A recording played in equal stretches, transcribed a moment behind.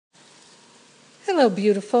Hello,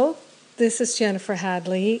 beautiful. This is Jennifer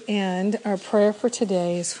Hadley, and our prayer for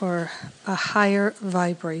today is for a higher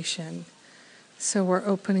vibration. So we're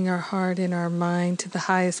opening our heart and our mind to the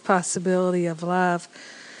highest possibility of love,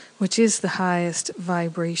 which is the highest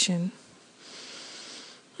vibration.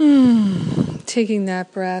 Taking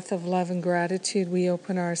that breath of love and gratitude, we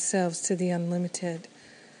open ourselves to the unlimited,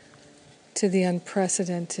 to the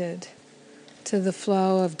unprecedented, to the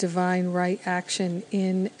flow of divine right action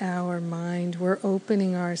in our mind. We're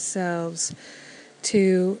opening ourselves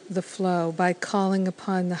to the flow by calling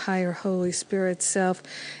upon the higher Holy Spirit self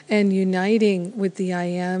and uniting with the I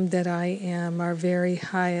am that I am, our very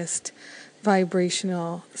highest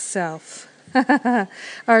vibrational self.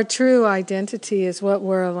 Our true identity is what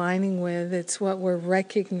we're aligning with. It's what we're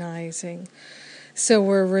recognizing. So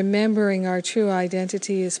we're remembering our true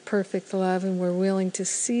identity is perfect love, and we're willing to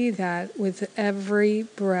see that with every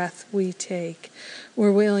breath we take.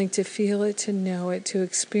 We're willing to feel it, to know it, to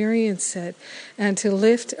experience it, and to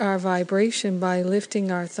lift our vibration by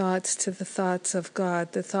lifting our thoughts to the thoughts of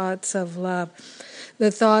God, the thoughts of love,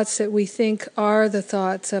 the thoughts that we think are the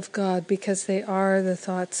thoughts of God because they are the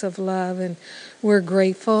thoughts of love. And we're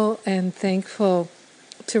grateful and thankful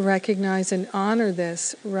to recognize and honor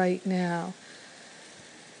this right now.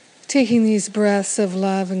 Taking these breaths of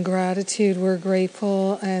love and gratitude, we're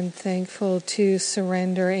grateful and thankful to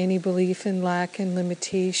surrender any belief in lack and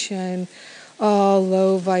limitation, all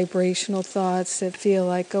low vibrational thoughts that feel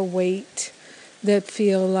like a weight, that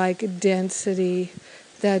feel like density,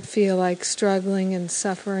 that feel like struggling and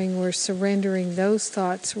suffering. We're surrendering those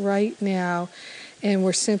thoughts right now, and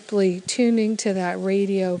we're simply tuning to that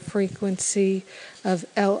radio frequency of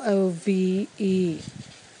LOVE.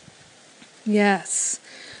 Yes.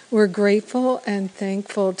 We're grateful and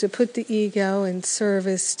thankful to put the ego in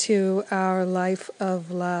service to our life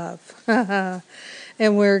of love.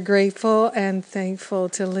 And we're grateful and thankful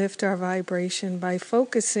to lift our vibration by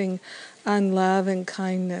focusing on love and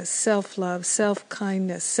kindness, self-love,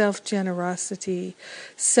 self-kindness, self-generosity,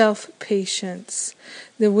 self-patience.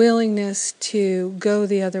 The willingness to go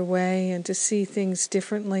the other way and to see things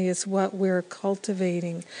differently is what we're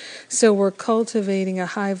cultivating. So we're cultivating a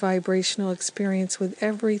high vibrational experience with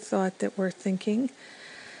every thought that we're thinking.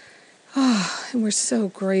 And we're so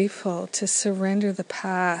grateful to surrender the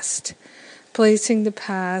past, placing the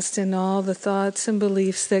past and all the thoughts and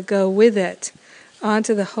beliefs that go with it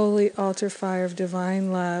onto the holy altar fire of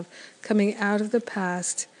divine love, coming out of the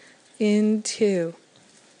past into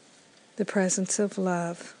the presence of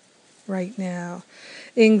love right now.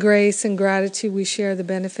 In grace and gratitude, we share the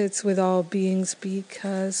benefits with all beings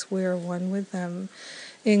because we're one with them.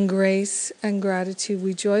 In grace and gratitude,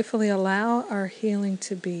 we joyfully allow our healing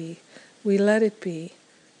to be. We let it be,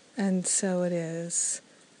 and so it is.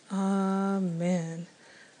 Amen.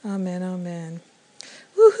 Amen, amen.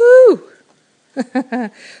 Woohoo!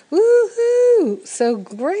 Woohoo! So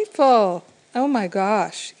grateful. Oh my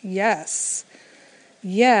gosh. Yes.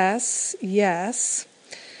 Yes. Yes.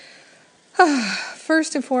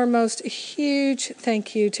 First and foremost, a huge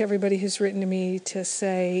thank you to everybody who's written to me to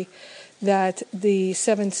say that the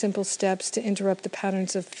 7 simple steps to interrupt the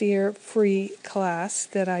patterns of fear-free class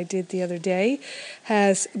that I did the other day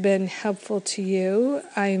has been helpful to you.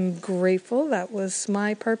 I'm grateful. That was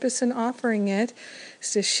my purpose in offering it,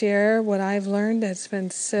 is to share what I've learned that's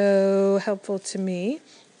been so helpful to me.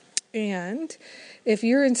 And if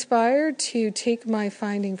you're inspired to take my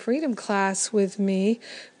Finding Freedom class with me,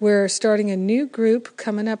 we're starting a new group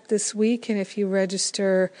coming up this week, and if you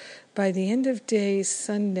register by the end of day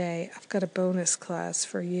Sunday, I've got a bonus class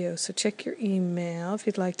for you. So check your email if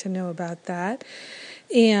you'd like to know about that.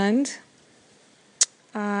 And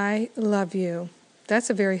I love you. That's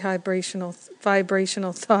a very vibrational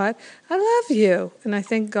thought. I love you, and I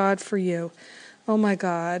thank God for you. Oh my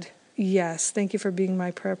God. Yes, thank you for being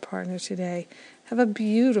my prayer partner today. Have a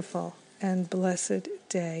beautiful and blessed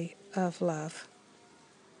day of love.